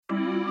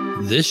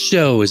This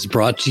show is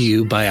brought to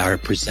you by our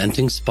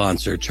presenting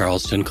sponsor,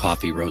 Charleston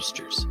Coffee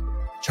Roasters.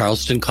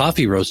 Charleston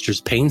Coffee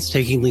Roasters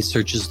painstakingly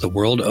searches the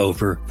world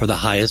over for the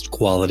highest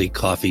quality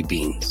coffee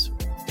beans.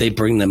 They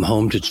bring them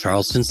home to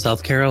Charleston,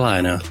 South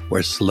Carolina,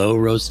 where slow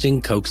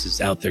roasting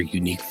coaxes out their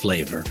unique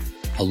flavor.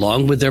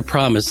 Along with their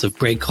promise of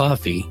great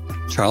coffee,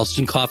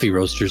 Charleston Coffee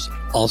Roasters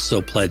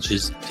also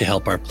pledges to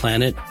help our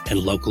planet and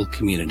local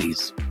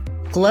communities.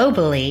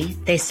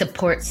 Globally, they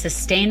support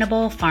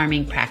sustainable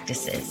farming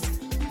practices.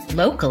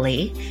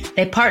 Locally,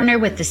 they partner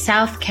with the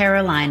South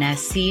Carolina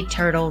Sea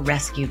Turtle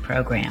Rescue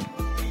Program.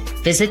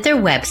 Visit their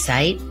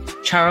website,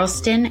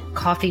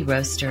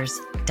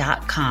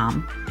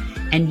 charlestoncoffeeroasters.com,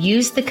 and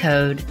use the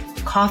code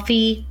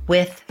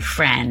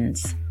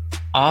COFFEEWITHFRIENDS,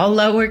 all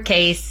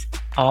lowercase,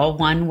 all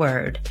one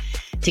word,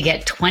 to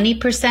get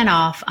 20%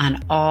 off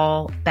on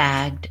all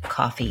bagged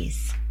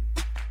coffees.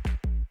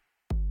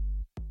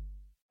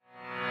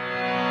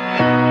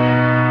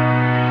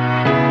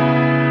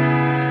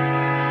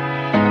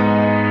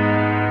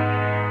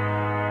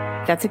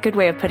 That's a good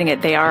way of putting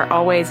it. They are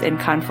always in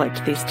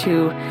conflict. These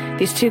two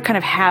kind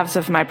of halves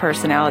of my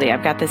personality.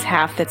 I've got this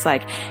half that's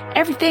like,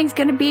 everything's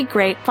going to be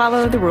great.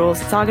 Follow the rules.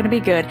 It's all going to be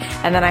good.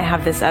 And then I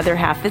have this other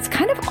half that's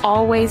kind of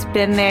always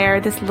been there.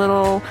 This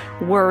little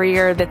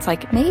worrier that's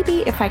like,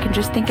 maybe if I can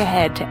just think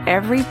ahead to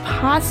every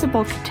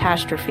possible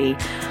catastrophe,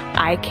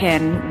 I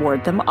can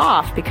ward them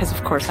off because,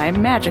 of course, I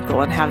am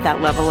magical and have that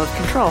level of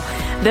control.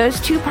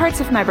 Those two parts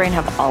of my brain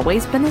have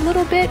always been a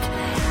little bit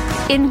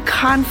in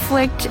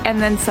conflict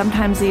and then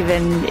sometimes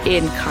even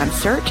in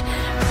concert.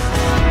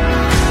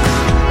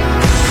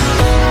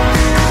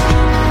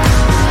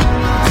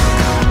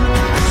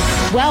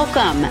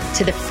 Welcome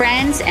to the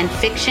Friends and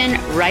Fiction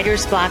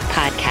Writer's Block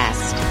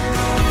podcast.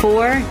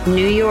 4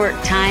 New York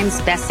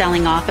Times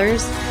bestselling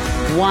authors,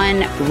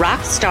 1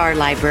 rock star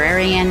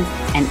librarian,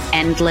 and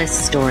endless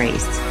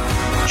stories.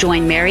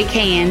 Join Mary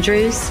Kay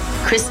Andrews,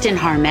 Kristen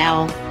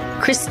Harmel,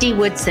 Christy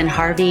Woodson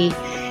Harvey,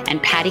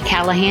 and Patty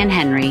Callahan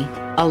Henry,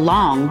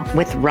 along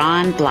with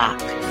Ron Block.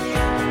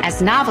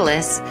 As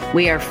novelists,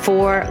 we are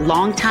 4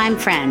 longtime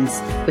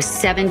friends with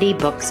 70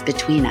 books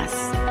between us.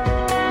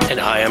 And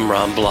I am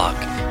Ron Block.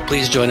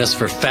 Please join us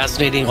for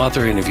fascinating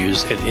author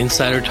interviews and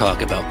insider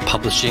talk about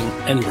publishing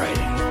and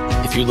writing.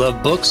 If you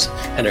love books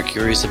and are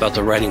curious about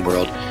the writing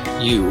world,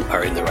 you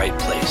are in the right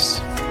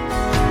place.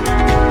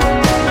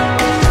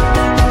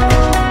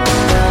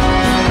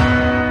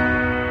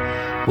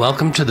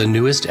 Welcome to the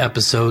newest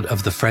episode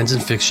of the Friends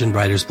and Fiction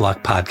Writer's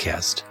Block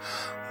podcast.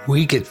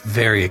 We get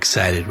very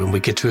excited when we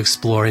get to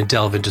explore and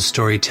delve into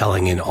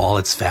storytelling in all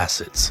its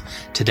facets.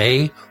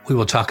 Today, we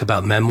will talk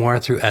about memoir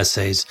through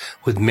essays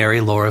with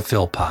Mary Laura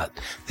Philpott,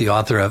 the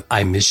author of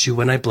I Miss You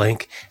When I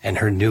Blink and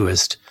her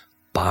newest,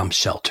 Bomb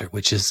Shelter,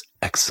 which is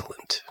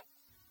excellent.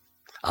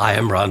 I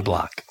am Ron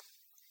Block.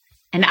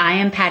 And I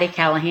am Patty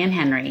Callahan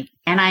Henry,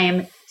 and I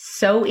am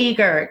so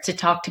eager to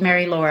talk to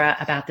Mary Laura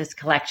about this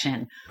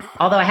collection,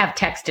 although I have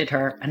texted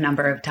her a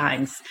number of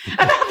times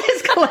about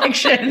this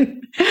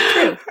collection.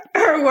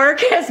 Her work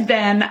has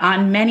been,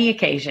 on many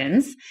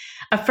occasions,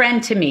 a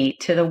friend to me,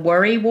 to the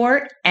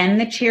worrywart and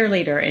the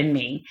cheerleader in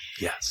me.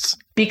 Yes.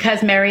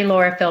 Because Mary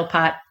Laura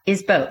Philpott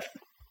is both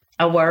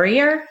a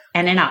worrier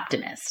and an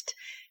optimist.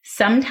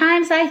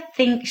 Sometimes I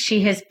think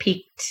she has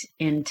peeked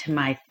into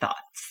my thoughts.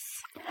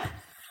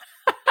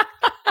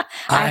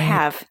 I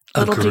have.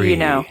 Little do you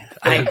know.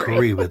 I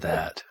agree with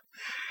that.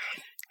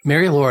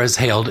 Mary Laura is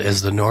hailed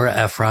as the Nora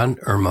Ephron,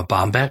 Irma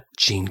Bombeck,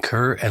 Jean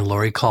Kerr, and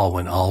Laurie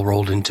Colwin all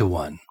rolled into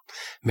one.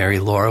 Mary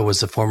Laura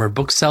was a former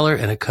bookseller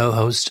and a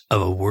co-host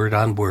of A Word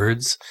on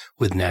Words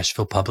with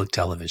Nashville Public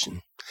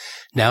Television.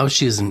 Now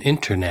she is an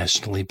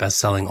internationally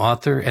best-selling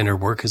author, and her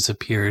work has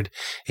appeared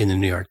in the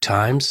New York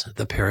Times,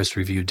 the Paris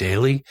Review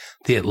Daily,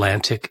 The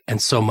Atlantic,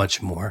 and so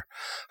much more.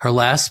 Her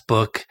last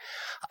book,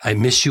 I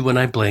Miss You When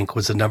I Blink,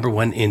 was a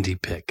 #1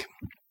 indie pick.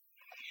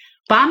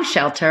 Bomb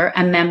Shelter,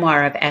 a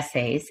memoir of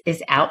essays,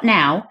 is out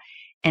now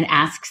and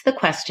asks the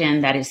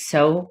question that is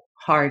so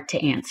hard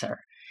to answer.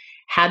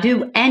 How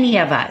do any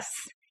of us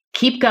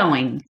keep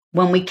going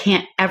when we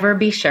can't ever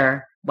be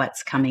sure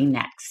what's coming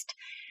next?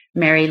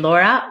 Mary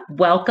Laura,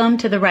 welcome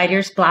to the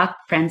Writer's Block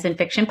Friends and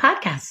Fiction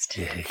podcast.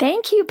 Yay.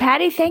 Thank you,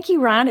 Patty. Thank you,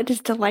 Ron. It is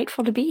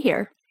delightful to be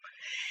here.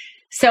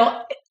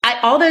 So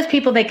all those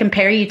people they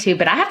compare you to,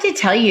 but I have to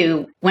tell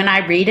you, when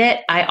I read it,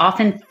 I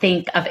often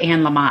think of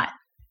Anne Lamott.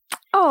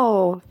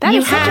 Oh, that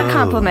is such a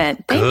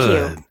compliment. Thank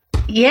you.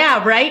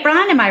 Yeah, right,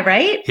 Ron? Am I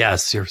right?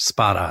 Yes, you're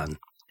spot on.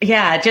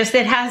 Yeah, just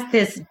it has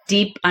this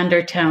deep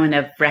undertone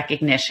of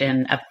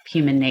recognition of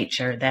human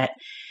nature that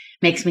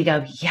makes me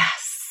go,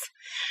 yes.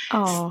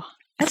 Oh,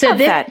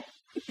 that.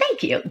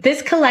 Thank you.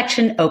 This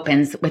collection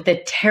opens with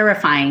a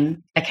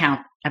terrifying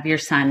account of your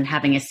son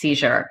having a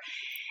seizure.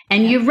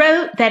 And you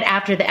wrote that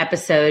after the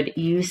episode,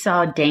 you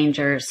saw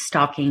danger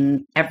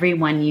stalking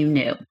everyone you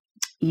knew.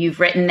 You've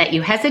written that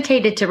you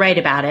hesitated to write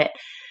about it,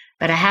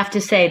 but I have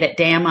to say that,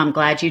 damn, I'm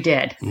glad you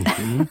did.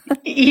 Mm-hmm.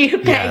 You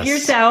peg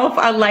yourself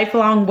a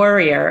lifelong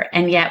worrier,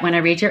 and yet when I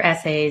read your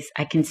essays,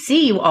 I can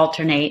see you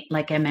alternate,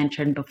 like I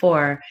mentioned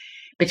before,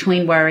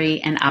 between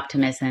worry and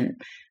optimism.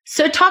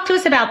 So talk to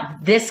us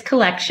about this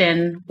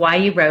collection, why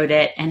you wrote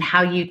it, and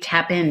how you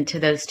tap into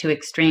those two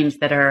extremes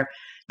that are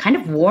kind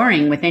of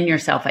warring within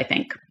yourself, I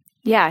think.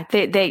 Yeah,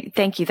 they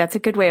thank you. That's a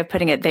good way of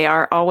putting it. They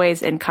are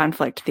always in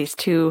conflict. These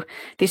two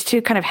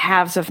kind of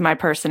halves of my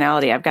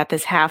personality. I've got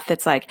this half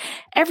that's like,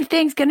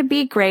 everything's going to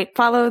be great.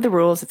 Follow the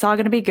rules. It's all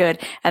going to be good.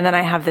 And then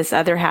I have this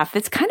other half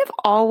that's kind of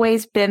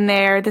always been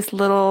there. This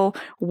little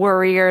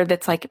worrier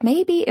that's like,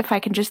 maybe if I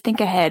can just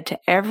think ahead to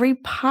every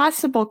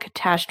possible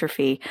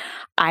catastrophe,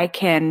 I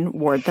can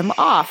ward them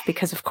off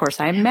because of course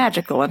I'm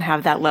magical and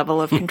have that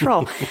level of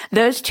control.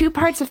 Those two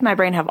parts of my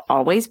brain have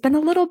always been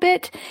a little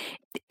bit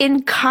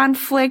in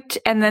conflict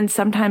and then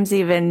sometimes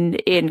even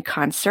in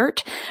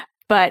concert.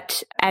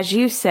 But as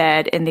you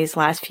said, in these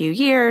last few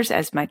years,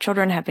 as my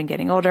children have been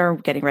getting older,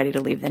 getting ready to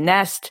leave the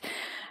nest,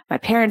 my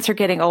parents are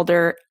getting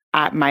older,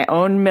 my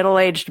own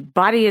middle-aged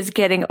body is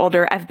getting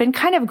older, I've been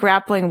kind of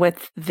grappling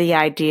with the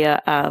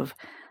idea of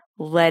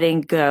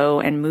letting go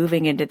and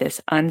moving into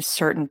this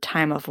uncertain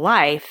time of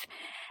life.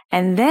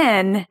 And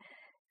then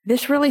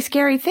this really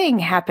scary thing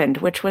happened,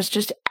 which was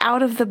just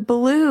out of the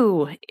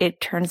blue. It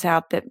turns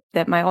out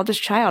that my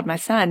oldest child, my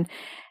son,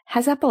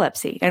 has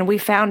epilepsy. And we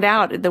found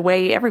out the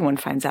way everyone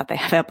finds out they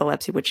have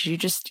epilepsy, which you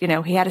just,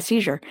 he had a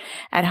seizure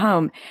at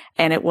home.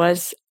 And it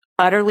was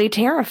utterly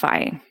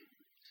terrifying.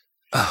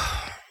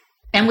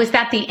 And was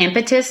that the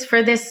impetus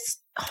for this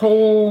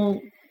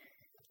whole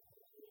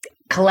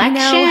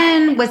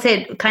collection? Was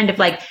it kind of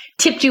like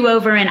tipped you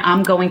over and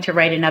I'm going to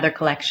write another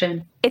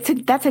collection?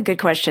 That's a good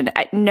question.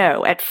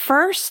 No, at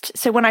first,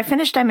 so when I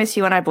finished I Miss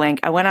You and I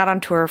Blink, I went out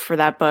on tour for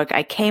that book.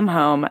 I came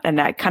home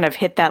and I kind of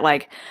hit that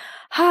like,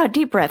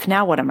 deep breath.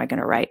 Now what am I going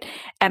to write?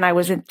 And I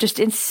was just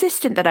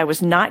insistent that I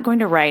was not going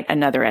to write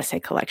another essay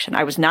collection.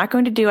 I was not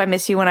going to do I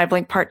Miss You When I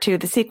Blink Part 2,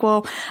 the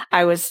sequel.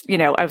 I was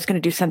going to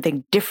do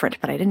something different,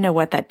 but I didn't know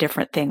what that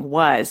different thing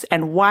was.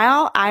 And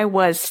while I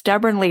was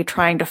stubbornly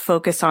trying to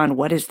focus on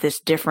what is this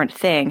different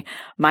thing,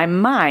 my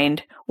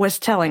mind was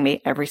telling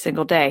me every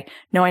single day,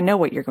 no, I know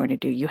what you're going to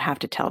do. You have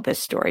to tell this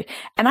story.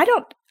 And I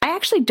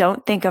actually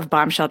don't think of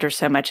Bomb Shelter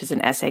so much as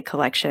an essay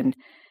collection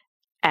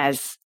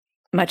as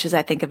much as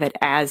I think of it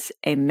as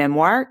a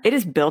memoir. It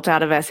is built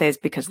out of essays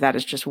because that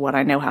is just what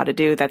I know how to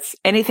do. That's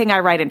anything I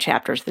write in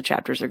chapters, the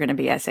chapters are going to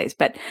be essays.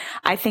 But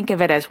I think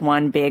of it as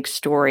one big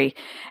story.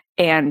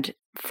 And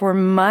for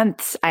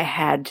months, I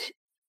had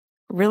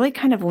really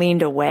kind of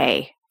leaned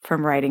away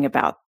from writing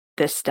about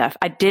this stuff.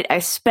 I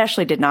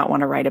especially did not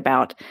want to write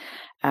about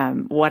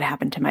what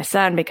happened to my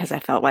son because I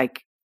felt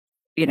like,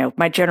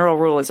 my general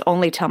rule is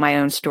only tell my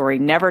own story,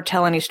 never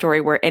tell any story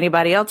where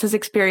anybody else's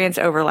experience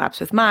overlaps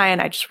with mine.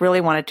 I just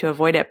really wanted to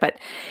avoid it, but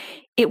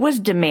it was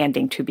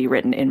demanding to be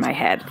written in my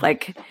head.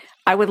 Like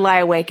I would lie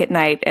awake at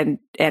night and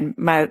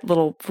my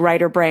little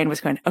writer brain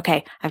was going,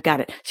 okay, I've got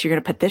it. So you're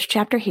going to put this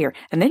chapter here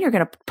and then you're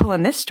going to pull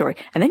in this story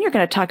and then you're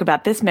going to talk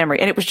about this memory.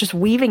 And it was just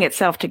weaving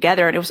itself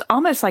together. And it was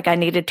almost like I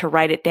needed to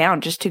write it down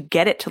just to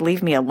get it to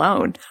leave me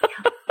alone.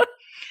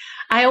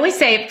 I always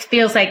say it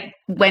feels like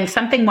when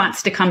something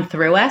wants to come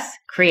through us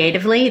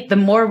creatively, the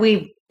more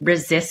we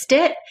resist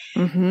it,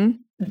 the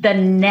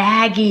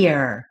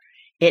naggier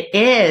it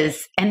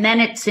is. And then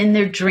it's in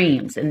their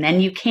dreams and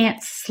then you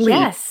can't sleep.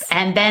 Yes.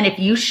 And then if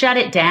you shut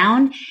it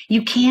down,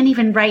 you can't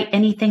even write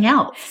anything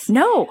else.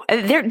 No,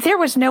 there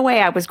was no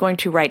way I was going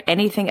to write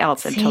anything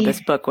else until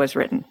this book was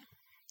written.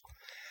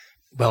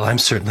 Well, I'm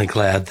certainly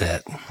glad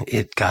that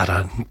it got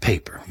on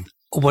paper.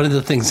 One of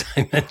the things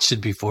I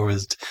mentioned before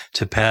was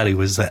to Patty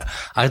was that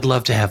I'd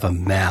love to have a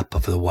map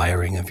of the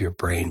wiring of your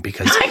brain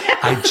because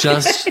I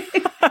just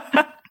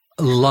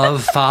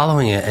love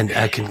following it. And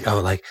I can go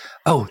like,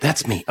 oh,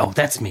 that's me. Oh,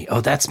 that's me. Oh,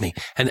 that's me.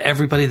 And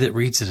everybody that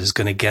reads it is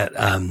going to get,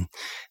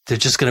 they're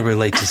just going to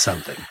relate to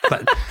something.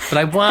 But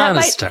I want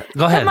to start.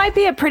 Go ahead. That might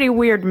be a pretty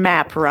weird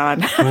map,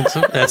 Ron.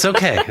 That's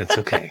okay. That's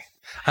okay.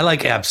 I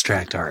like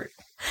abstract art.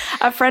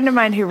 A friend of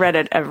mine who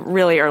read a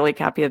really early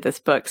copy of this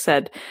book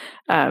said,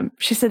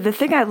 she said, the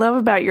thing I love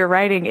about your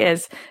writing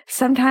is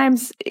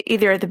sometimes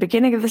either at the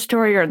beginning of the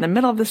story or in the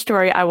middle of the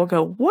story, I will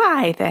go,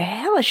 why the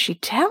hell is she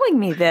telling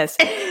me this?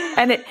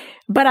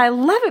 But I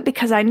love it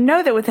because I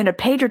know that within a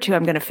page or two,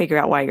 I'm going to figure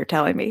out why you're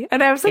telling me.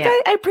 And I was like,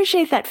 I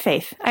appreciate that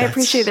faith. I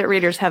appreciate that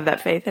readers have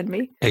that faith in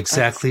me.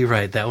 Exactly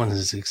right. That one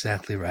is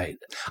exactly right.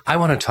 I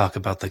want to talk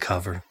about the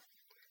cover.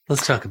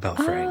 Let's talk about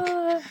Frank.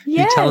 Yes.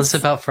 Can you tell us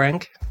about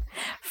Frank?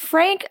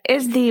 Frank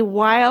is the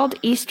wild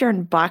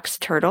eastern box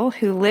turtle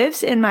who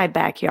lives in my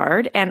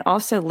backyard and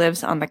also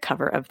lives on the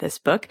cover of this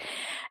book.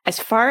 As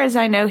far as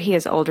I know, he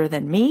is older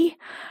than me.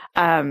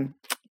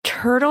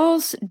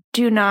 Turtles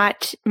do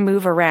not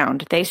move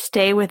around. They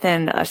stay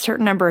within a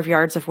certain number of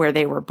yards of where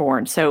they were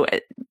born. So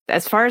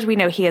as far as we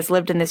know, he has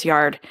lived in this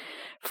yard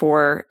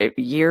for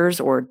years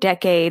or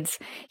decades.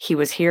 He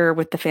was here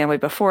with the family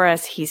before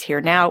us. He's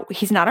here now.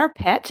 He's not our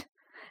pet.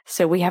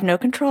 So we have no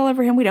control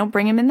over him. We don't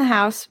bring him in the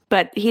house,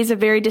 but he's a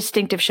very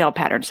distinctive shell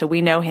pattern. So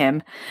we know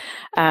him.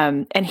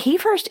 And he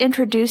first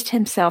introduced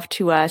himself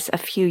to us a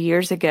few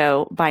years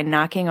ago by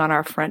knocking on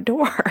our front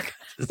door,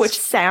 which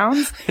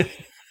sounds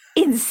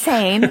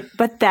insane,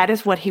 but that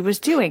is what he was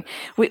doing.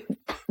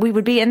 We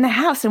would be in the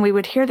house and we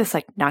would hear this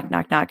like knock,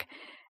 knock, knock.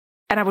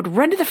 And I would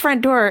run to the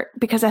front door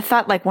because I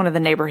thought like one of the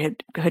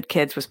neighborhood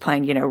kids was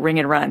playing, Ring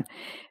and Run,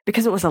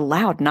 because it was a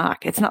loud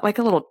knock. It's not like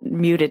a little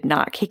muted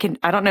knock.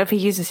 I don't know if he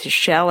uses his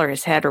shell or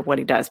his head or what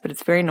he does, but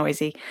it's very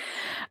noisy.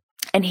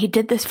 And he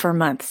did this for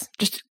months,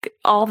 just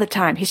all the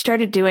time. He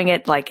started doing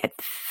it like at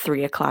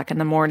 3 o'clock in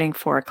the morning,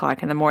 4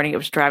 o'clock in the morning. It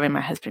was driving my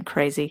husband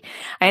crazy.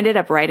 I ended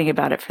up writing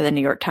about it for the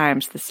New York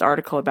Times, this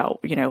article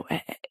about,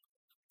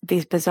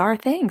 these bizarre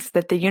things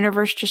that the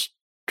universe just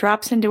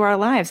drops into our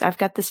lives. I've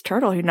got this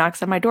turtle who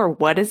knocks on my door.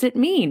 What does it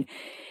mean?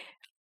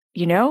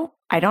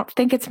 I don't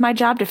think it's my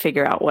job to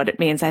figure out what it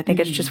means. I think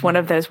it's just one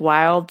of those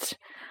wild,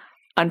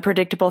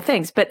 unpredictable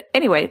things. But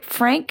anyway,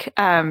 Frank,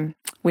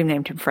 we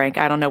named him Frank.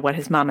 I don't know what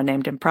his mama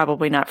named him.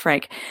 Probably not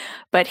Frank,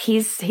 but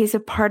he's a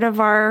part of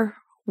our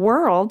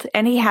world,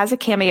 and he has a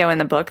cameo in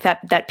the book.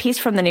 That piece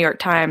from the New York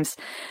Times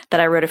that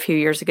I wrote a few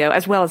years ago,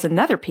 as well as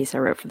another piece I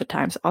wrote for the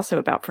Times, also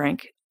about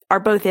Frank, are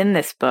both in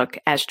this book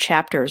as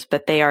chapters,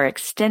 but they are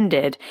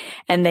extended,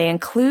 and they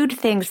include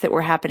things that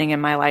were happening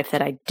in my life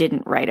that I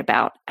didn't write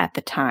about at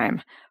the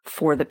time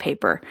for the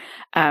paper.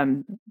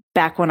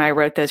 Back when I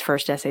wrote those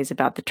first essays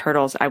about the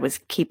turtles, I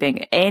was keeping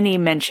any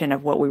mention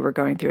of what we were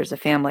going through as a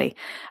family,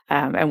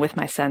 and with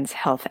my son's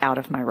health out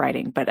of my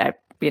writing. But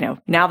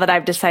now that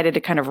I've decided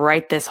to kind of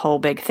write this whole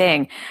big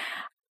thing,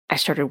 I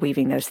started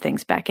weaving those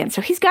things back in.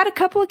 So he's got a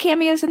couple of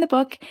cameos in the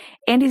book,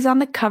 and he's on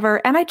the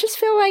cover. And I just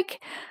feel like,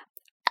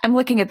 I'm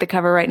looking at the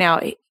cover right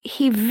now,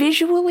 he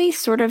visually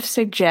sort of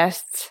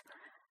suggests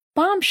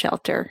bomb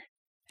shelter.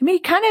 I mean, he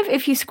kind of,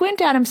 if you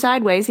squint at him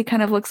sideways, he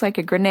kind of looks like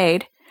a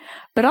grenade,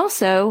 but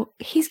also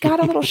he's got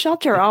a little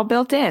shelter all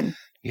built in,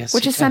 yes,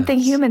 which is something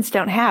humans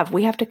don't have.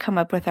 We have to come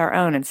up with our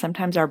own. And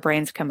sometimes our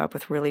brains come up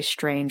with really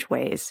strange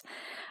ways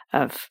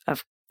of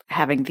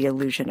having the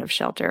illusion of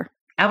shelter.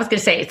 I was going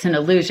to say it's an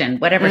illusion,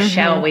 whatever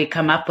shell we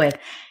come up with.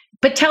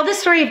 But tell the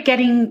story of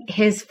getting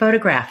his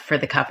photograph for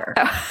the cover.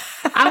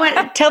 I want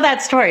to tell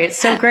that story. It's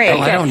so great.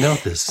 I don't know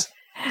this.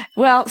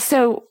 Well,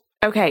 so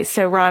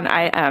Ron,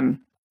 I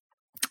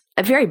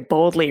very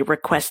boldly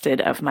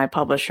requested of my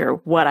publisher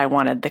what I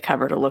wanted the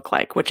cover to look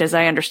like, which, as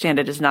I understand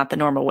it, is not the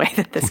normal way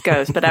that this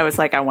goes. But I was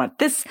like, I want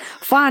this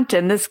font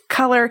and this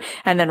color.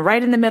 And then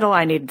right in the middle,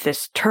 I need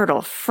this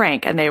turtle,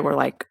 Frank. And they were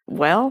like,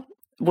 well,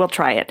 we'll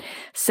try it.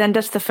 Send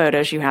us the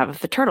photos you have of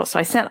the turtle. So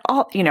I sent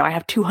I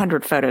have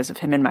 200 photos of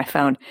him in my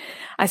phone.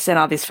 I sent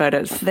all these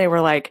photos. They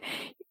were like,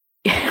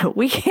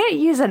 we can't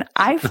use an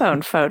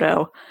iPhone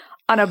photo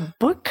on a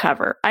book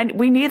cover.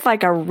 We need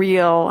like a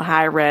real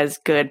high-res,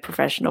 good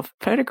professional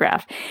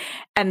photograph.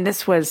 And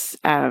this was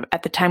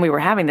at the time we were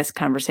having this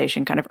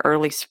conversation, kind of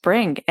early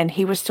spring, and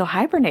he was still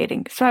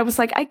hibernating. So I was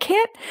like, I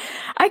can't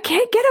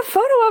get a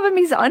photo of him.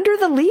 He's under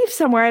the leaf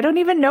somewhere. I don't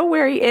even know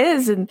where he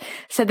is. And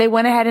so they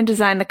went ahead and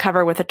designed the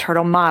cover with a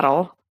turtle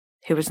model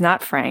who was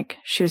not Frank.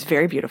 She was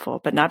very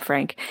beautiful, but not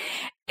Frank.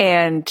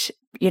 And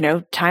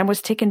time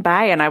was ticking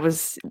by, and I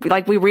was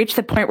like, we reached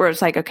the point where it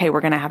was like, okay,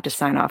 we're going to have to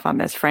sign off on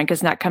this. Frank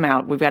has not come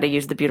out. We've got to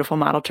use the beautiful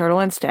model turtle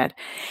instead.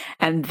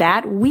 And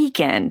that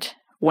weekend,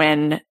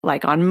 when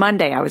like on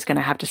Monday, I was going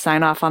to have to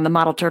sign off on the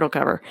model turtle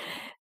cover,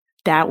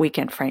 that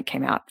weekend, Frank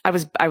came out. I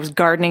was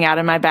gardening out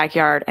in my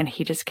backyard, and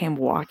he just came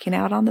walking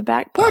out on the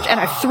back porch, and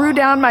I threw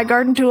down my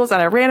garden tools,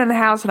 and I ran in the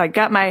house, and I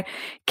got my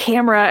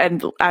camera,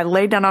 and I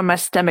laid down on my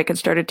stomach and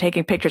started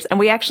taking pictures. And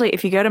we actually,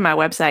 if you go to my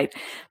website,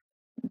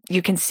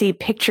 you can see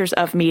pictures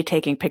of me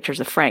taking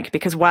pictures of Frank,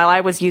 because while I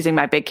was using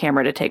my big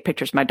camera to take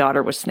pictures, my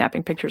daughter was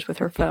snapping pictures with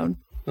her phone.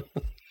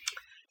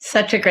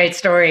 Such a great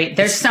story.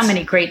 There's so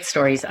many great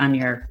stories on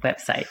your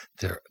website.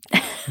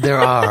 There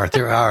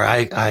are.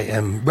 I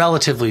am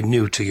relatively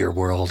new to your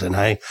world, and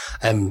I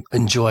am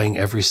enjoying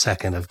every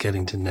second of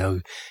getting to know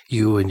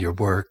you and your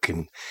work.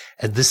 And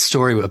this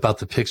story about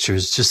the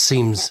pictures just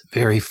seems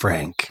very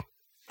Frank.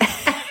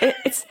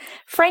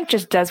 Frank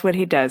just does what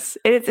he does.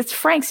 It's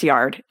Frank's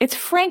yard. It's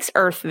Frank's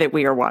earth that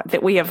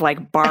we have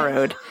like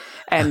borrowed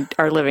and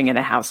are living in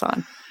a house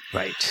on.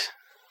 Right.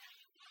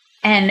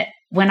 And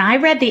when I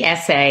read the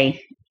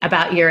essay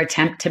about your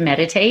attempt to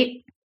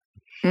meditate,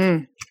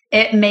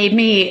 it made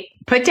me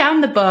put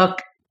down the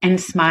book and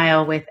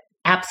smile with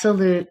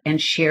absolute and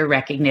sheer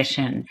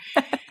recognition.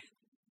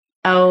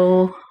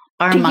 Oh,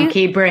 our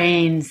monkey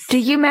brains. Do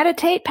you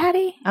meditate,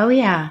 Patty? Oh,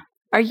 yeah.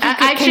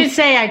 I should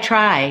say I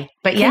try,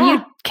 but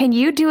Can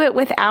you do it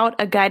without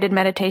a guided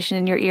meditation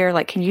in your ear?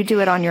 Like, can you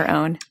do it on your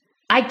own?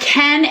 I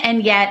can,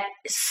 and yet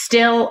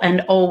still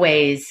and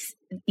always,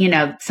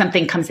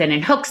 something comes in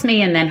and hooks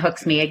me, and then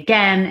hooks me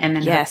again, and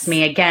then hooks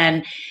me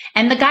again.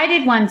 And the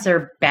guided ones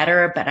are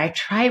better, but I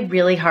try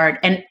really hard,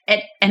 and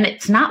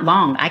it's not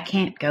long. I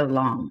can't go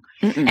long.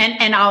 Mm-mm.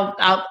 And I'll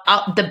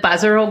the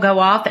buzzer will go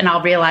off, and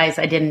I'll realize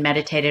I didn't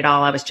meditate at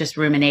all. I was just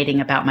ruminating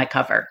about my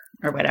cover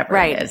or whatever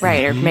it is.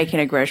 Right, or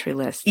making a grocery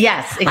list.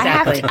 Yes,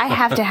 exactly. I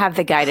have to have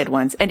the guided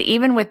ones. And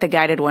even with the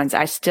guided ones,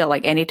 I still,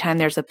 like, anytime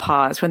there's a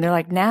pause, when they're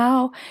like,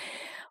 now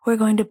we're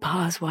going to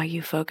pause while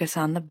you focus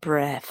on the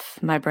breath,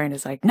 my brain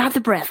is like, not the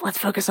breath, let's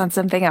focus on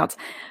something else.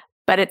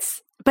 But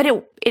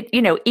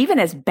it, even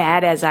as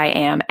bad as I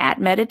am at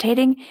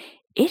meditating,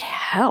 it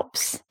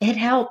helps. It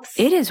helps.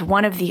 It is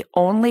one of the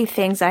only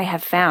things I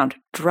have found,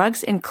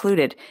 drugs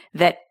included,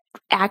 that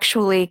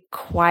actually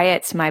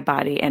quiets my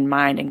body and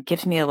mind and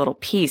gives me a little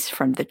peace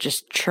from the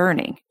just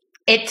churning.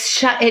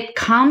 It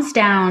calms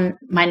down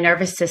my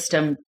nervous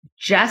system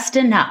just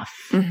enough.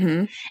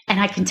 Mm-hmm. And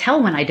I can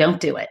tell when I don't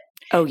do it.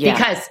 Oh, yeah.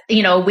 Because,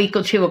 a week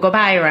or two will go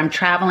by or I'm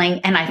traveling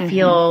and I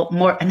feel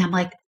more, and I'm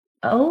like,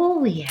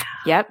 oh, yeah.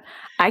 Yep.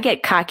 I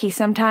get cocky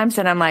sometimes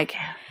and I'm like,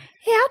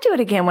 yeah, I'll do it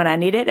again when I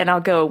need it. And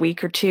I'll go a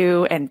week or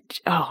two and,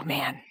 oh,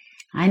 man.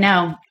 I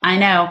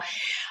know.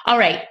 All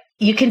right.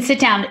 You can sit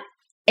down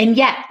and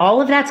yet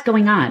all of that's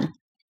going on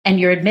and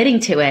you're admitting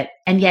to it.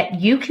 And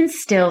yet you can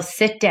still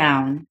sit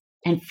down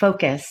and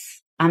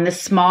focus on the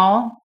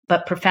small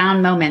but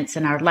profound moments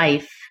in our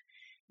life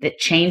that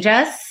change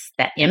us,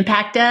 that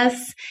impact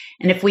us.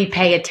 And if we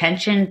pay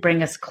attention,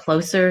 bring us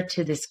closer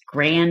to this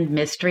grand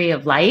mystery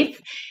of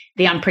life,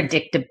 the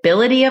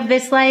unpredictability of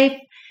this life.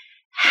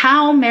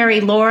 How,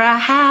 Mary Laura?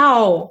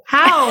 How?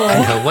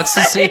 I know. What's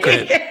the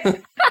secret?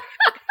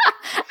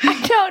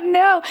 I don't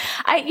know.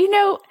 I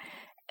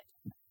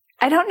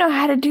don't know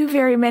how to do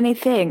very many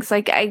things.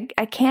 Like I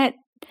can't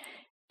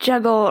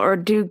juggle or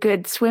do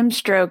good swim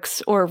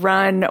strokes or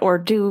run or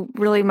do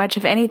really much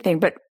of anything.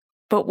 But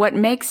what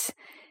makes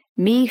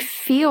me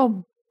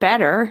feel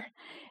better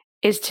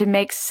is to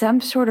make some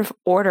sort of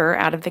order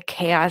out of the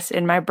chaos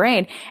in my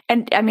brain.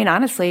 And I mean,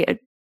 honestly,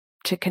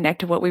 to connect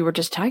to what we were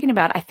just talking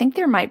about, I think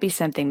there might be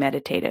something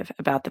meditative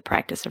about the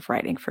practice of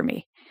writing for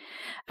me.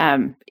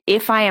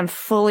 If I am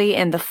fully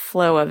in the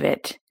flow of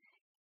it,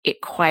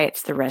 it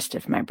quiets the rest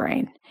of my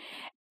brain.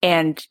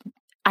 And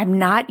I'm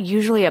not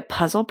usually a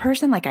puzzle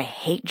person. Like I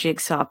hate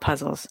jigsaw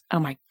puzzles. Oh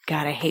my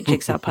God, I hate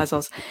jigsaw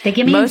puzzles. They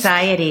give me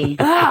anxiety.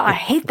 I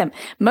hate them.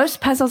 Most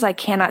puzzles I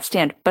cannot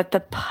stand. But the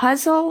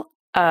puzzle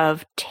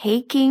of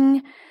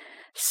taking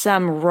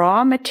some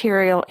raw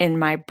material in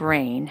my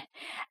brain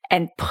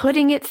and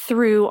putting it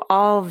through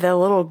all the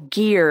little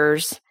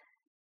gears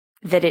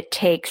that it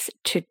takes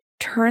to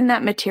turn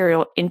that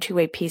material into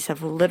a piece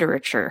of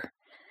literature,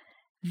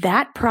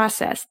 that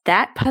process,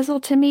 that puzzle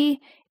to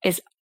me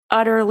is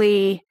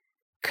utterly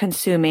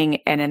consuming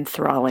and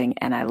enthralling,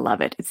 and I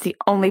love it. It's the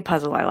only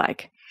puzzle I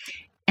like.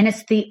 And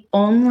it's the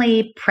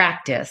only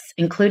practice,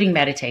 including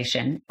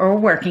meditation or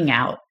working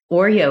out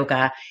or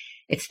yoga,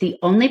 it's the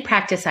only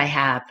practice I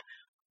have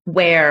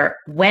where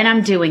when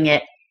I'm doing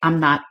it,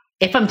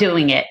 if I'm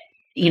doing it,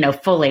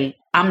 fully,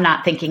 I'm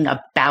not thinking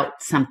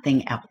about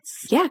something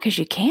else. Yeah, because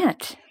you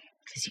can't.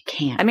 Because you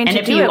can't. I mean, and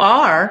if you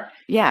are,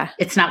 yeah,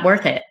 it's not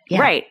worth it.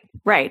 Yeah.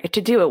 Right.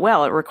 To do it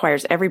well, it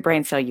requires every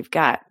brain cell you've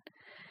got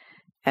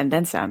and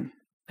then some.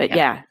 But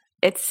yeah,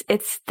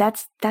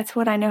 that's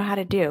what I know how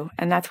to do.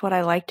 And that's what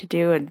I like to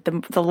do. And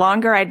the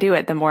longer I do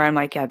it, the more I'm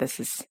like, yeah, this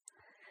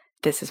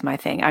is my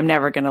thing. I'm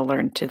never going to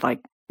learn to like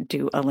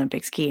do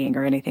Olympic skiing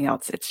or anything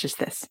else. It's just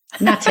this.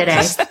 Not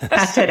today.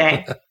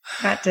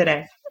 Not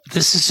today.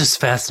 This is just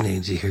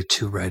fascinating to hear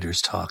two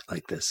writers talk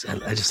like this.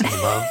 And I just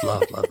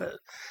love it.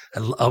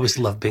 I always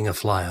love being a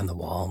fly on the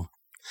wall.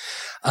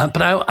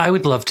 But I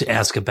would love to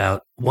ask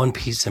about one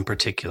piece in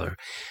particular.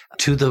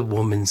 To the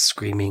Woman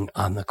Screaming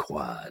on the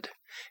Quad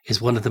is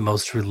one of the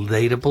most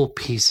relatable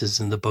pieces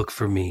in the book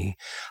for me.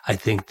 I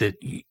think that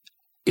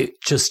it's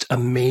just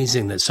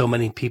amazing that so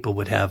many people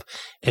would have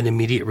an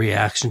immediate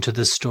reaction to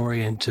this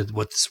story and to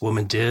what this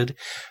woman did.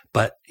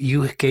 But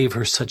you gave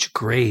her such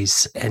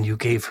grace and you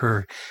gave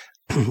her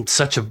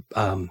such a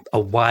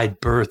wide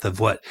berth of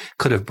what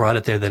could have brought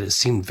it there that it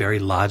seemed very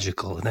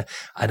logical.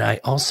 And I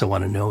also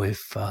want to know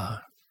if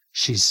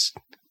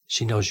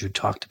she knows you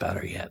talked about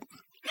her yet.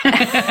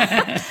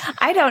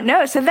 I don't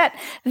know. So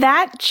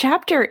that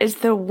chapter is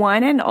the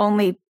one and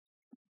only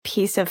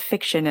piece of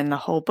fiction in the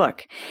whole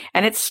book.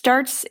 And it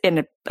starts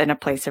in a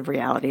place of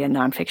reality and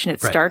nonfiction.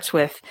 It starts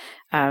with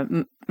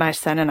my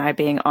son and I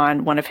being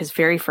on one of his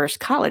very first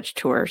college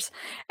tours,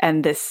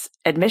 and this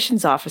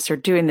admissions officer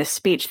doing this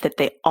speech that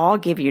they all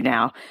give you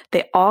now.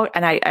 They all,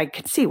 and I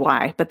can see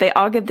why, but they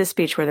all give this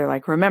speech where they're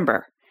like,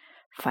 remember,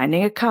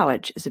 finding a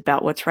college is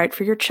about what's right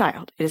for your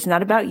child. It is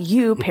not about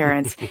you,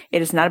 parents.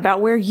 It is not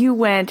about where you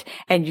went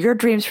and your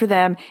dreams for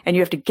them. And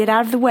you have to get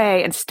out of the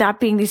way and stop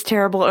being these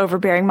terrible,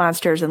 overbearing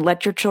monsters and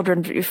let your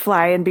children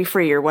fly and be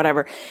free or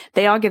whatever.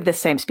 They all give this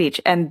same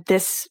speech. And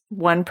this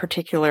one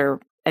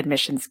particular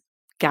admissions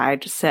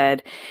guide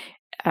said,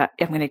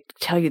 I'm going to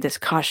tell you this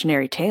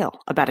cautionary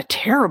tale about a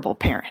terrible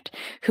parent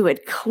who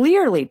had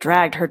clearly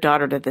dragged her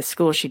daughter to this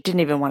school she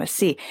didn't even want to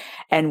see.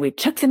 And we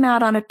took them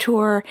out on a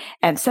tour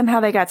and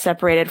somehow they got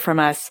separated from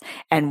us.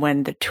 And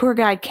when the tour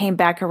guide came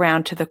back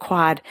around to the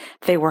quad,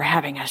 they were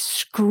having a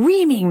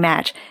screaming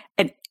match.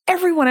 And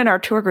everyone in our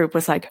tour group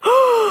was like,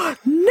 oh,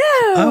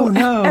 no. Oh,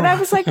 no. And I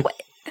was like,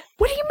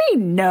 what do you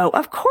mean? No,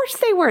 of course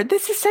they were.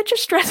 This is such a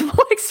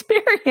stressful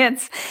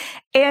experience.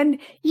 And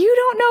you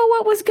don't know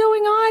what was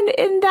going on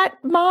in that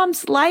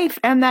mom's life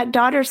and that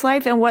daughter's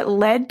life and what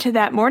led to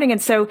that morning. And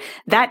so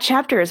that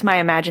chapter is my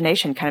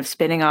imagination kind of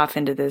spinning off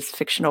into this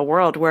fictional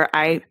world where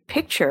I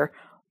picture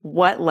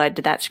what led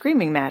to that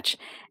screaming match.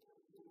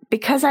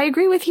 Because I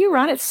agree with you,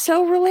 Ron, it's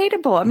so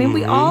relatable. I mean,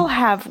 we all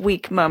have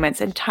weak moments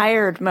and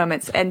tired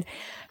moments, and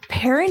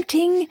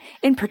parenting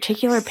in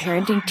particular,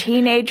 parenting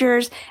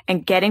teenagers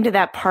and getting to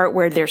that part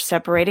where they're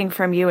separating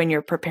from you and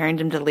you're preparing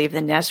them to leave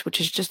the nest,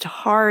 which is just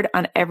hard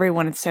on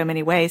everyone in so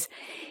many ways.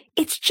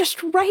 It's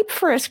just ripe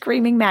for a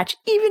screaming match,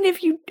 even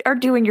if you are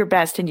doing your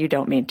best and you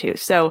don't mean to.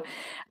 So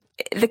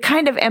the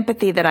kind of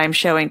empathy that I'm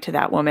showing to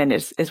that woman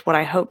is what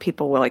I hope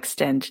people will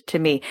extend to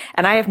me.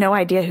 And I have no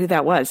idea who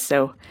that was.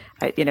 So,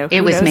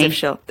 it was me.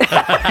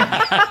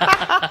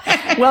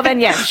 Well, then,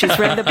 yes, she's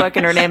written the book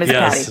and her name is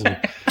Patty.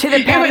 To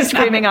the Patty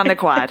screaming on the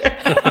quad.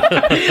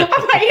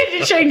 I might need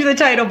to change the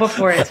title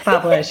before it's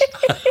published.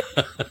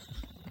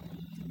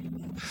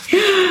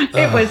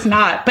 It was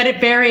not, but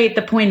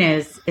the point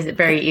is it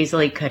very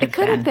easily could have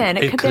been. It could have been.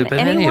 It could have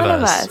been any one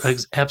of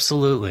us.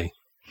 Absolutely.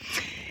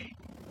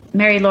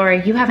 Mary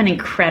Laura, you have an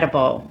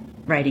incredible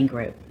writing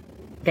group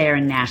there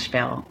in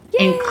Nashville,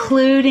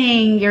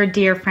 including your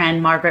dear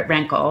friend, Margaret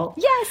Renkl.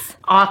 Yes.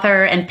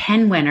 Author and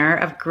pen winner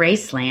of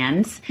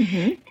Gracelands,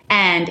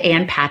 and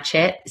Ann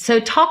Patchett.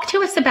 So talk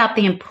to us about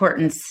the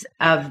importance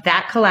of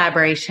that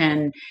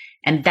collaboration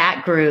and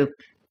that group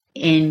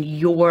in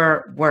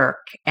your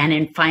work and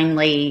in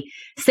finally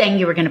saying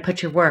you were going to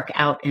put your work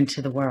out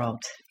into the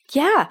world.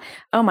 Yeah.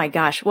 Oh my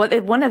gosh. Well,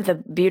 one of the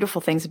beautiful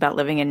things about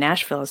living in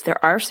Nashville is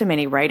there are so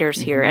many writers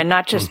here, and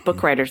not just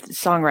book writers,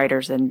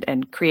 songwriters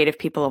and creative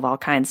people of all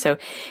kinds. So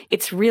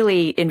it's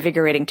really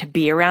invigorating to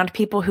be around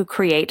people who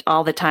create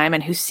all the time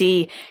and who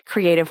see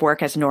creative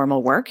work as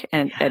normal work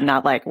and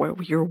not like, well,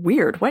 you're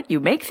weird. What? You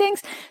make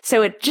things?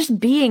 So just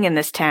being in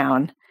this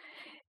town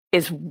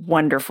is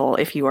wonderful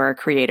if you are a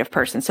creative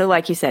person. So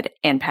like you said,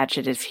 Ann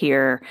Patchett is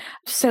here.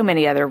 So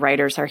many other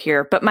writers are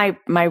here. But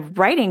my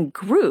writing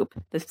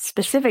group, the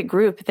specific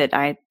group that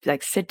I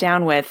sit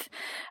down with,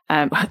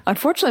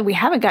 unfortunately, we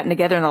haven't gotten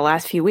together in the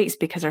last few weeks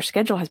because our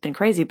schedule has been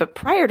crazy. But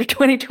prior to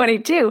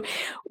 2022,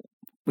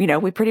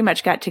 we pretty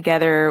much got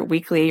together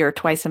weekly or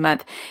twice a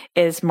month,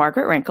 is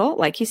Margaret Renkl,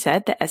 like you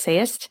said, the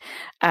essayist,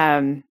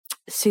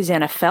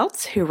 Susanna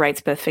Feltz, who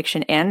writes both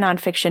fiction and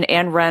nonfiction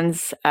and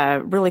runs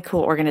a really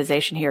cool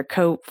organization here,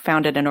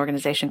 co-founded an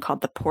organization called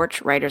the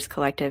Porch Writers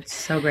Collective.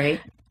 So great.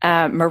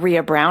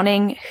 Maria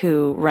Browning,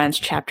 who runs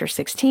Chapter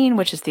 16,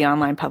 which is the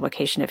online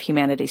publication of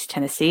Humanities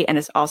Tennessee, and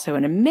is also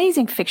an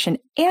amazing fiction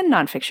and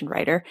nonfiction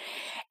writer.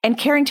 And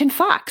Carrington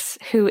Fox,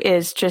 who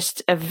is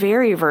just a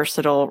very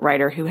versatile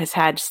writer who has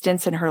had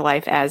stints in her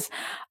life as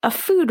a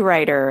food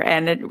writer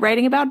and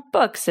writing about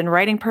books and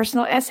writing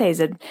personal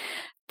essays. And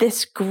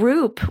this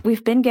group,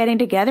 we've been getting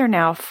together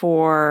now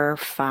for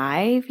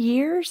 5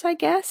 years, I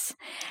guess.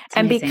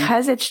 And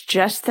because it's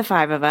just the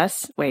five of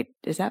us, wait,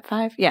 is that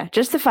 5? Yeah,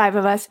 just the five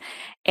of us.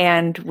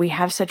 And we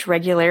have such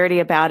regularity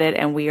about it.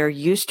 And we are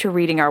used to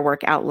reading our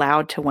work out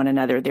loud to one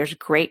another. There's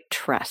great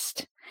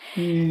trust.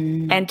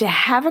 And to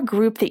have a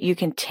group that you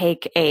can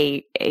take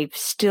a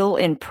still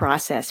in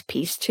process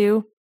piece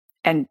to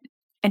and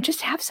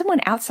just have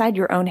someone outside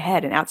your own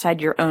head and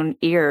outside your own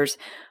ears,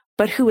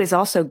 but who is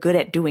also good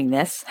at doing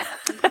this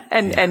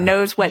and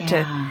knows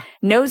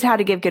knows how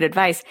to give good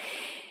advice.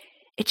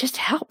 It just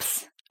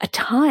helps a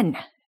ton.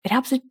 It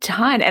helps a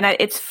ton. And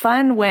it's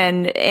fun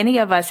when any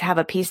of us have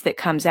a piece that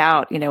comes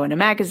out, in a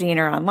magazine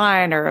or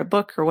online or a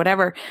book or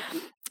whatever.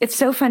 It's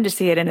so fun to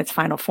see it in its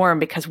final form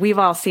because we've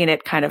all seen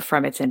it kind of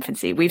from its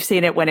infancy. We've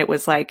seen it when it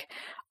was like,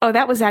 oh,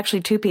 that was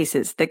actually 2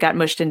 pieces that got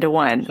mushed into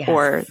one,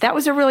 or that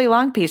was a really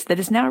long piece that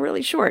is now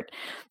really short.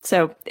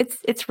 So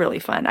it's really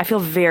fun. I feel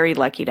very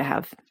lucky to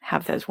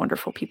have those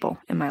wonderful people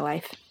in my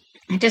life.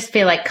 I just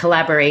feel like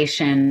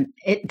collaboration,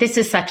 this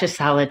is such a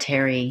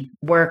solitary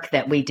work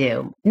that we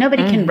do.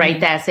 Nobody can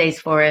write the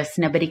essays for us.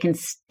 Nobody can,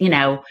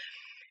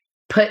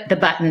 put the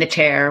butt in the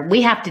chair.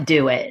 We have to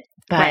do it.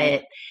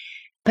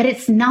 But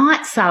it's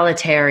not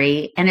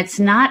solitary and it's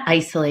not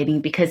isolating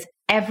because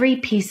every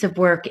piece of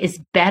work is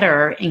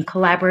better in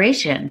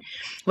collaboration,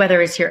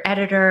 whether it's your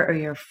editor or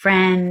your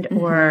friend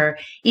or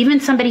even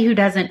somebody who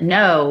doesn't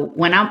know.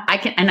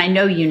 And I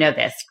know you know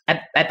this.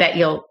 I bet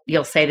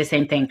you'll say the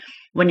same thing.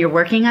 When you're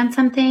working on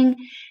something,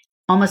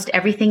 almost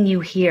everything you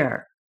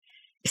hear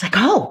is like,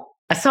 oh,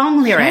 a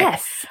song lyric,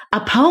 a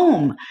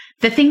poem,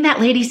 the thing that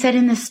lady said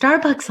in the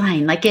Starbucks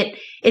line, like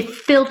it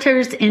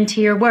filters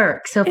into your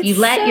work. So if you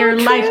let your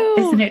life,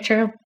 isn't it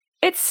true?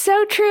 It's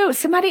so true.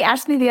 Somebody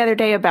asked me the other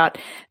day about,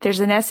 there's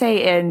an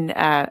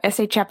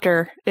essay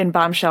chapter in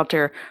Bomb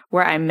Shelter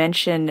where I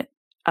mention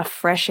a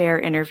Fresh Air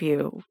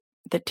interview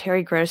that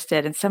Terry Gross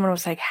did. And someone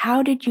was like,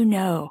 how did you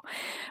know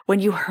when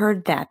you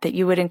heard that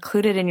you would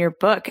include it in your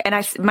book? And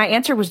my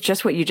answer was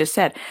just what you just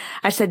said.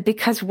 I said,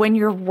 because when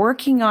you're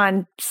working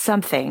on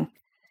something,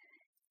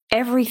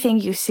 everything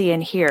you see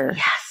and hear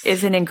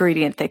is an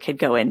ingredient that could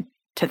go into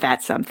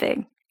that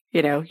something.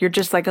 You're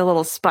just like a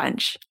little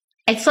sponge.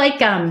 It's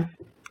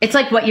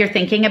like what you're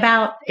thinking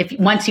about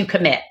once you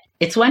commit.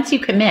 It's once you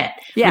commit.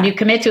 Yeah. When you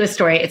commit to a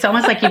story, it's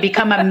almost like you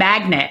become a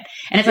magnet.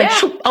 And it's like,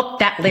 shoop, oh,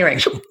 that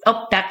lyric, shoop,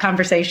 oh, that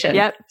conversation.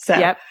 Yep.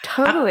 So,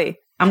 totally.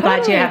 I'm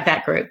glad you have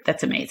that group.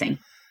 That's amazing.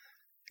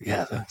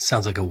 Yeah, that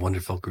sounds like a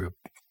wonderful group.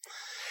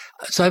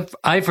 So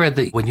I've read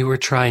that when you were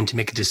trying to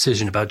make a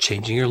decision about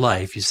changing your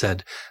life, you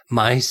said,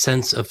 my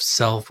sense of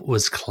self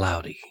was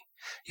cloudy.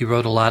 You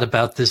wrote a lot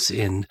about this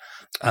in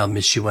I'll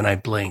Miss You When I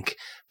Blink.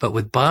 But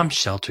with Bomb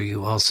Shelter,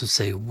 you also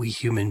say we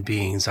human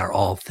beings are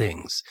all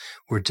things.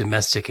 We're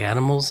domestic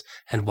animals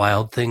and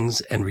wild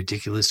things and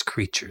ridiculous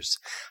creatures.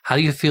 How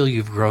do you feel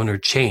you've grown or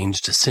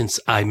changed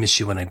since I Miss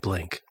You When I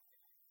Blink?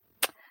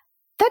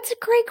 That's a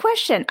great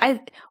question.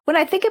 When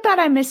I think about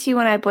I Miss You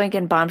When I Blink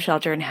and Bomb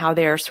Shelter and how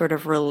they are sort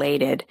of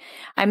related,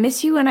 I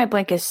Miss You When I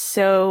Blink is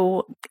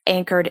so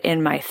anchored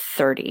in my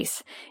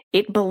 30s.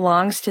 It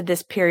belongs to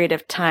this period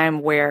of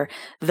time where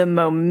the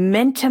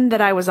momentum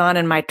that I was on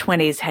in my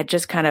 20s had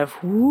just kind of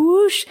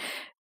whoosh,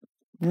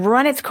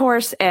 run its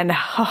course, and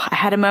I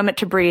had a moment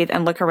to breathe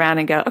and look around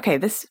and go, okay,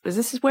 this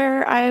is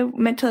where I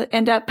meant to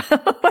end up.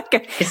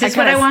 Is this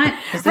what I want?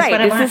 Is this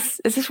what I want?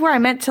 Is this where I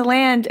meant to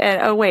land?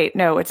 And oh, wait,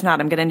 no, it's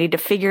not. I'm going to need to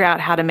figure out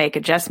how to make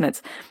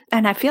adjustments.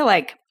 And I feel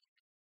like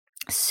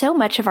so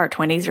much of our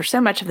 20s or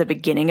so much of the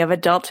beginning of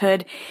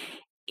adulthood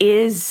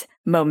is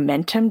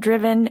momentum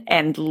driven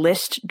and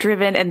list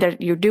driven, and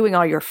you're doing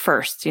all your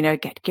firsts,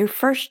 get your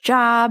first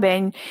job,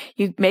 and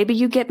maybe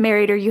you get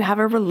married, or you have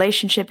a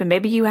relationship, and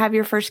maybe you have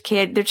your first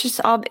kid. There's just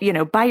all,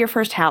 buy your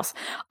first house,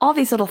 all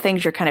these little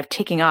things you're kind of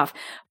ticking off.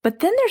 But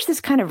then there's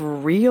this kind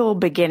of real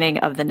beginning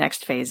of the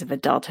next phase of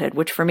adulthood,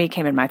 which for me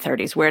came in my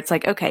 30s, where it's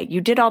like, okay,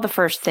 you did all the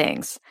first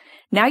things.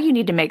 Now you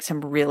need to make some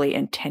really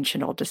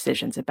intentional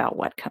decisions about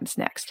what comes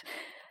next.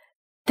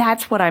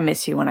 That's what I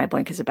Miss You When I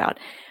Blink is about.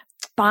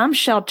 Bomb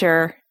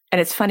Shelter. And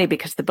it's funny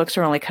because the books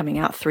are only coming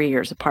out 3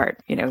 years apart.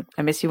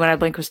 I Miss You When I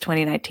Blink was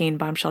 2019.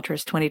 Bomb Shelter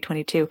is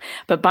 2022.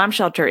 But Bomb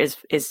Shelter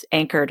is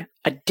anchored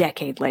a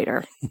decade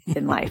later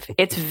in life.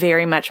 It's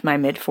very much my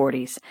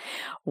mid-40s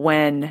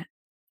when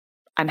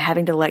I'm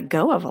having to let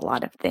go of a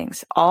lot of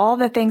things. All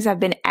the things I've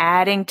been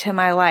adding to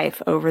my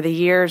life over the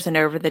years and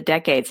over the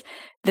decades.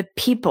 The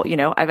people,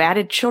 I've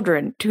added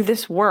children to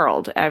this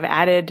world. I've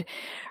added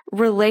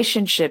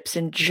relationships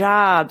and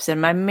jobs, and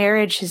my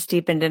marriage has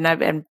deepened,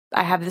 and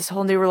I have this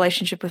whole new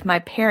relationship with my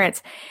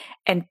parents,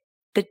 and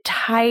the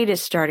tide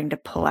is starting to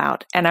pull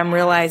out, and I'm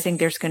realizing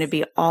there's going to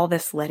be all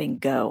this letting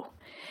go,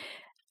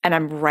 and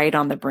I'm right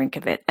on the brink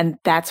of it. And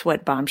that's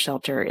what Bomb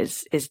Shelter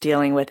is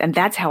dealing with, and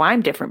that's how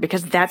I'm different,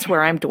 because that's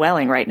where I'm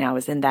dwelling right now,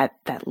 is in that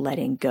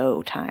letting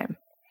go time.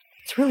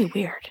 It's really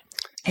weird.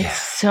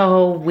 It's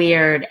so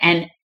weird,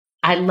 and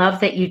I love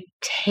that you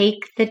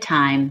take the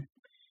time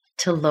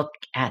to look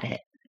at it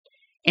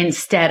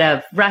instead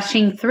of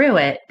rushing through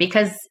it,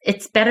 because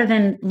it's better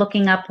than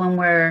looking up when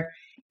we're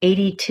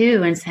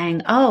 82 and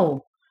saying,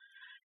 oh,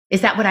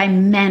 is that what I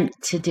meant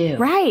to do?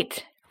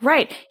 Right.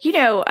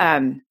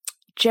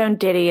 Joan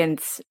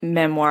Didion's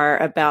memoir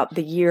about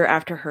the year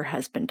after her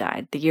husband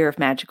died, The Year of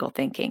Magical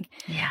Thinking,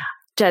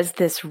 does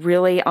this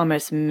really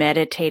almost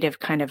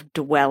meditative kind of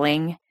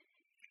dwelling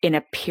in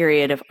a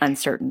period of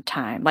uncertain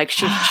time. Like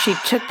she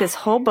took this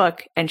whole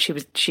book and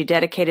she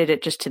dedicated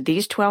it just to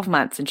these 12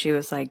 months. And she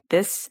was like,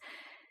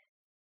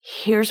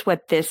 here's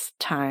what this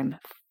time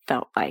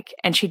felt like.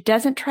 And she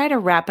doesn't try to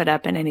wrap it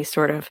up in any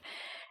sort of,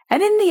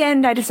 and in the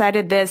end, I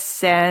decided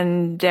this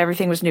and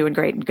everything was new and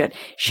great and good.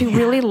 She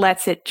really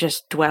lets it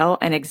just dwell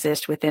and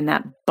exist within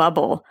that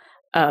bubble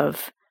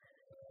of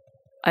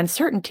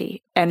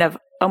uncertainty and of,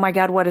 oh my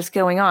God, what is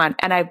going on?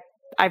 And I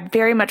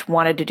very much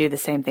wanted to do the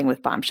same thing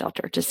with Bomb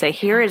Shelter, to say,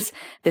 here is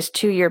this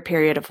 2-year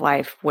period of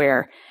life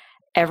where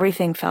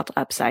everything felt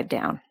upside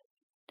down.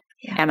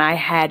 Yeah. And I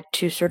had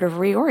to sort of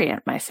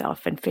reorient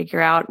myself and figure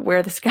out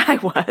where the sky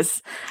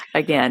was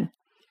again.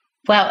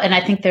 Well, and I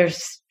think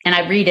and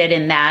I read it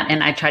in that,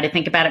 and I try to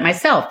think about it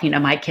myself.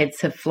 My kids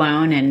have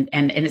flown,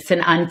 and it's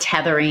an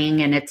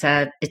untethering, and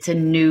it's a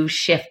new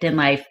shift in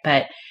life.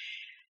 But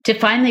to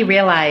finally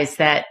realize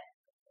that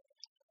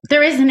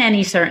there isn't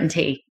any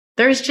certainty.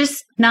 There's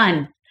just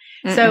none.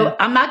 Mm-mm. So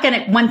I'm not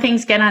going to, when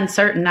things get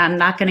uncertain, I'm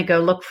not going to go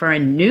look for a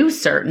new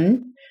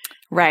certain.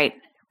 Right.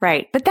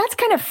 But that's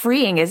kind of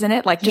freeing, isn't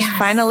it? Like just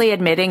finally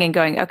admitting and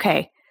going,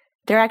 okay,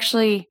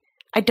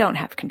 I don't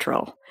have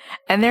control,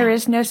 and there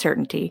is no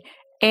certainty.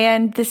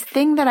 And this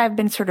thing that I've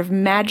been sort of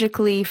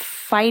magically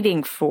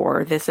fighting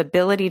for, this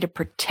ability to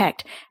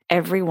protect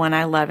everyone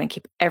I love and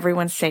keep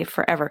everyone safe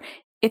forever,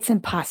 it's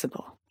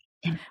impossible.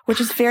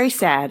 Which is very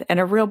sad and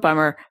a real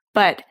bummer.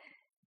 But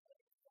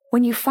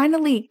when you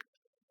finally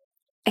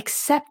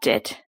accept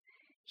it,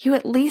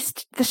 at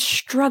least the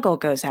struggle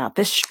goes out,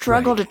 this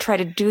struggle to try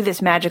to do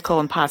this magical,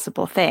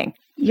 impossible thing.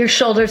 Your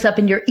shoulders up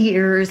in your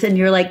ears, and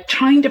you're like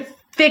trying to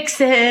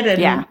fix it.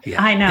 And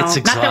I know.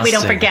 Not that we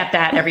don't forget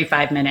that every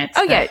 5 minutes.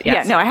 Oh,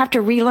 yeah. No, I have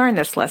to relearn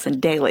this lesson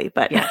daily,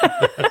 but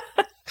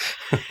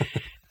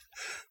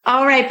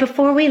All right.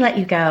 Before we let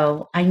you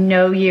go, I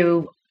know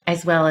you,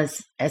 as well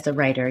as a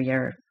writer,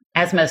 you're,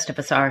 as most of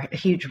us are, a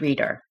huge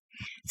reader.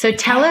 So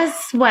tell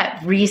us what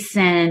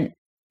recent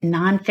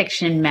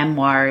nonfiction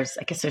memoirs,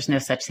 I guess there's no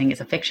such thing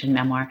as a fiction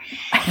memoir,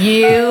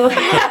 you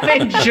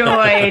have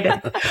enjoyed.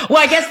 Well,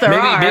 I guess there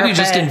are. Maybe you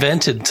just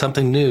invented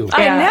something new.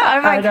 I know.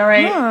 I'm like,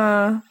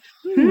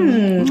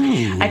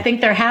 I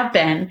think there have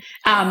been.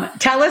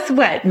 Tell us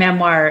what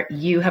memoir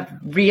you have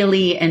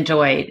really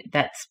enjoyed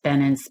that's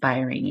been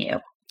inspiring you.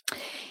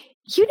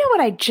 You know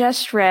what I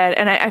just read,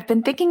 and I've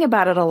been thinking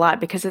about it a lot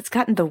because it's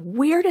gotten the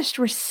weirdest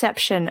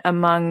reception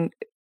among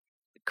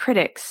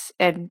critics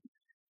and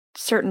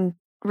certain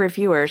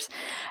reviewers.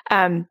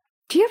 Do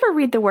you ever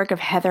read the work of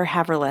Heather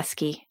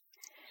Havrilesky?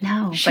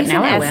 No, but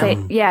now I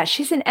will. Yeah,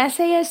 she's an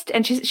essayist,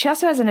 and she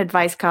also has an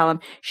advice column.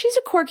 She's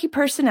a quirky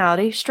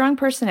personality, strong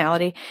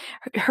personality.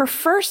 Her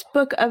first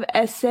book of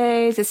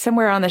essays is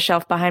somewhere on the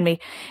shelf behind me,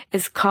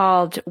 is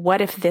called What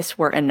If This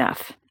Were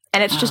Enough?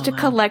 And it's just a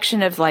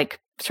collection of like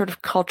sort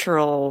of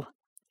cultural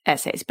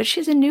essays. But she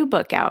has a new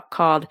book out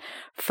called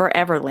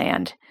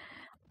Foreverland,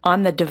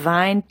 on the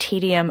divine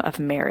tedium of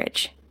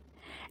marriage.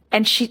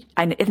 And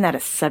isn't that a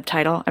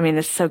subtitle? I mean,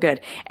 it's so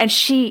good. And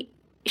she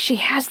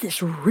has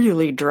this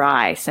really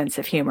dry sense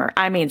of humor.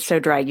 I mean, so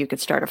dry you could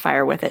start a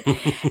fire with it.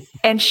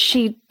 And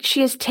she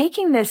is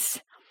taking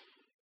this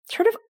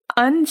sort of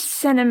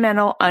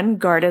unsentimental,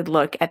 unguarded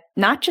look at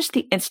not just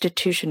the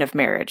institution of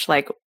marriage,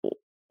 like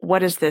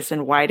what is this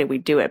and why do we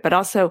do it, but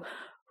also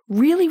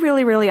really,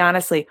 really, really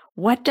honestly,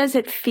 what does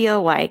it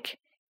feel like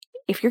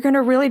if you're going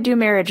to really do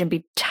marriage and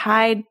be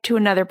tied to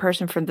another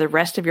person for the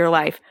rest of your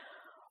life?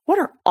 What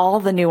are all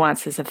the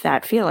nuances of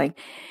that feeling?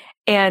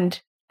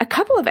 And a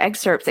couple of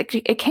excerpts, it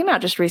came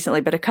out just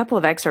recently, but a couple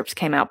of excerpts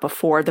came out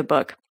before the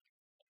book.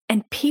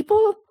 And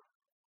people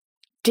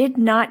did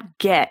not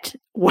get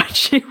what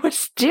she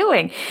was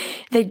doing.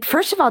 They,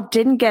 first of all,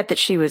 didn't get that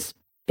she was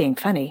being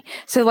funny.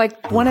 So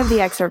like one of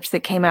the excerpts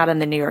that came out in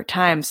the New York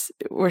Times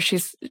where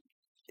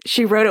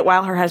she wrote it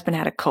while her husband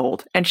had a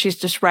cold, and she's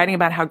just writing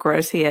about how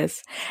gross he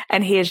is.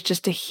 And he is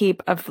just a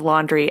heap of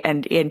laundry,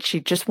 and she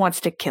just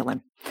wants to kill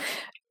him.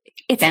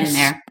 It's been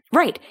there.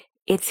 Right.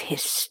 It's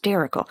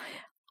hysterical.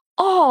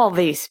 All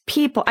these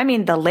people, I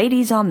mean, the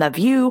ladies on The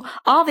View,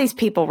 all these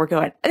people were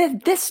going,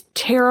 this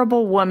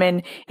terrible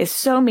woman is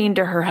so mean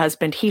to her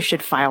husband, he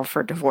should file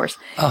for divorce.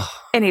 Oh.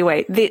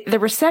 Anyway, the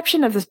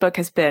reception of this book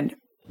has been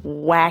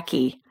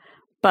wacky,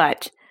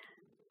 but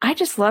I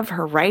just love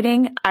her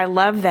writing. I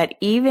love that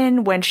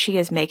even when she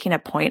is making a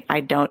point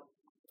I don't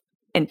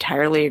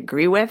entirely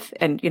agree with,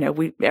 and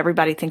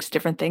everybody thinks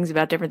different things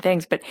about different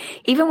things, but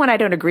even when I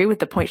don't agree with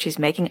the point she's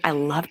making, I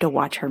love to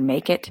watch her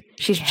make it.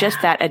 She's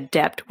just that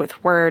adept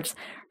with words.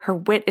 Her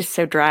wit is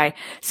so dry.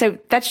 So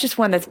that's just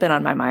one that's been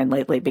on my mind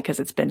lately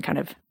because it's been kind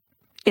of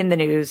in the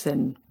news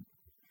and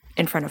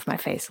in front of my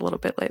face a little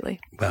bit lately.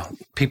 Well,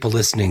 people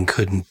listening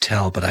couldn't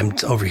tell, but I'm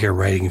over here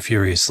writing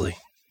furiously.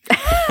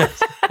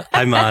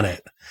 I'm on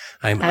it.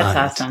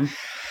 That's awesome.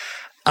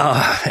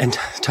 And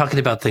talking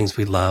about things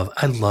we love.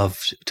 I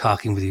loved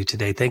talking with you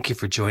today. Thank you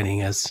for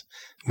joining us,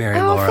 Mary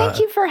Laura. Thank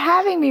you for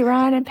having me,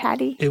 Ron and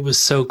Patty. It was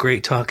so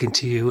great talking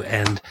to you.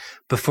 And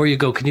before you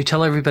go, can you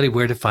tell everybody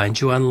where to find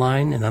you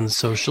online and on the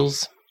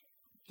socials?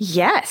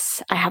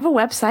 Yes. I have a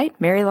website,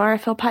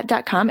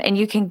 MaryLauraPhilpott.com, and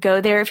you can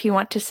go there if you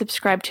want to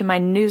subscribe to my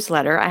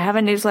newsletter. I have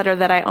a newsletter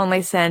that I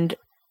only send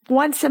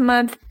once a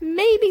month,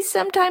 maybe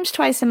sometimes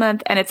twice a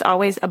month, and it's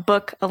always a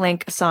book, a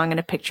link, a song, and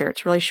a picture.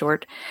 It's really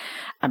short.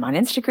 I'm on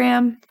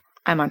Instagram.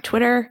 I'm on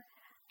Twitter.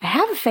 I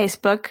have a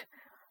Facebook.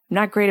 I'm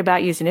not great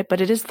about using it, but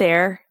it is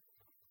there.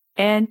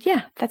 And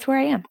yeah, that's where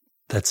I am.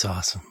 That's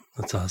awesome.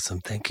 That's awesome.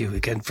 Thank you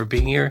again for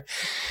being here.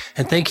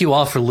 And thank you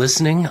all for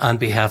listening. On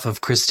behalf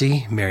of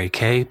Christy, Mary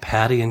Kay,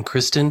 Patty, and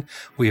Kristen,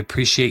 we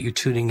appreciate you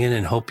tuning in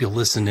and hope you'll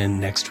listen in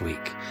next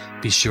week.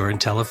 Be sure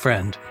and tell a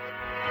friend.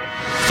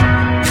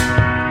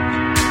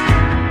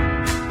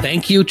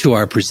 Thank you to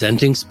our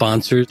presenting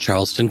sponsor,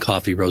 Charleston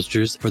Coffee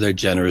Roasters, for their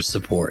generous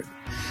support.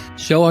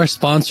 Show our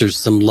sponsors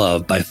some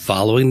love by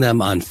following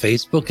them on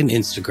Facebook and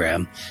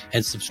Instagram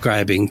and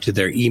subscribing to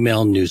their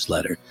email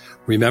newsletter.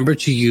 Remember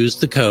to use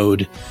the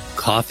code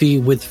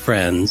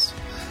COFFEEWITHFRIENDS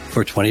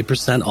for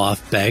 20%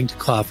 off bagged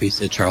coffees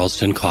at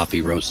Charleston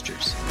Coffee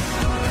Roasters.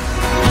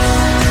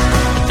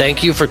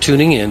 Thank you for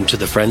tuning in to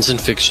the Friends and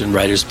Fiction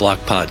Writer's Block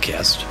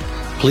podcast.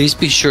 Please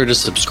be sure to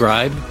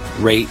subscribe,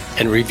 rate,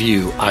 and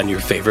review on your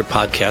favorite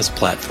podcast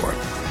platform.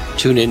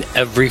 Tune in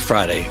every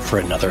Friday for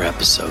another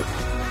episode.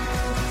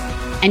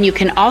 And you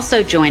can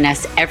also join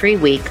us every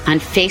week on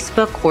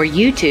Facebook or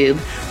YouTube,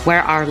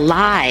 where our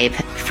live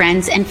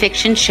Friends and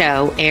Fiction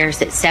show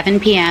airs at 7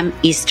 p.m.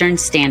 Eastern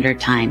Standard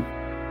Time.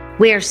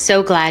 We are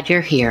so glad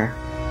you're here.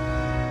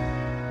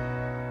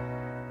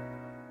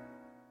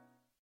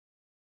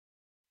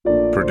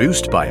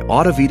 Produced by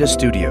Audavita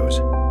Studios.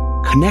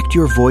 Connect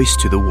your voice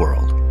to the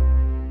world.